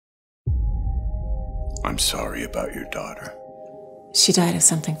I'm sorry about your daughter. She died of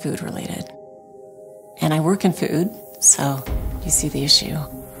something food-related. And I work in food, so you see the issue.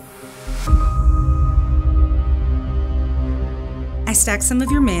 I stacked some of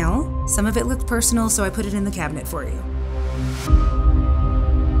your mail. Some of it looked personal, so I put it in the cabinet for you.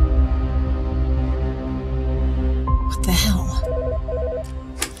 What the hell?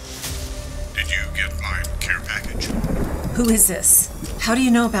 Did you get my care package? Who is this? How do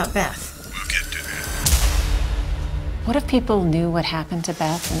you know about Beth? We'll get to that. What if people knew what happened to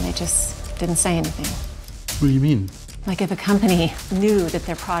Beth and they just didn't say anything? What do you mean? Like if a company knew that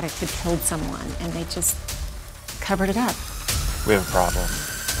their product had killed someone and they just covered it up. We have a problem.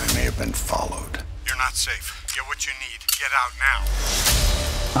 I may have been followed. You're not safe. Get what you need. Get out now.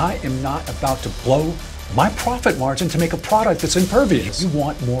 I am not about to blow my profit margin to make a product that's impervious. You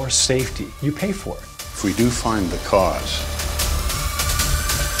want more safety. You pay for it. If we do find the cause,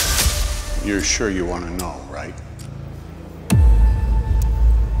 you're sure you want to know, right?